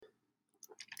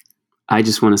I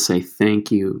just want to say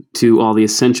thank you to all the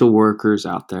essential workers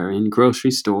out there in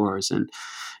grocery stores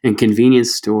and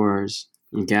convenience stores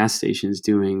and gas stations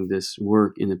doing this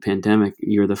work in the pandemic.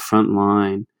 You're the front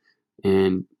line,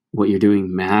 and what you're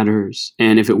doing matters.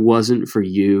 And if it wasn't for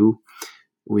you,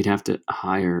 we'd have to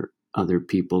hire other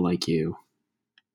people like you.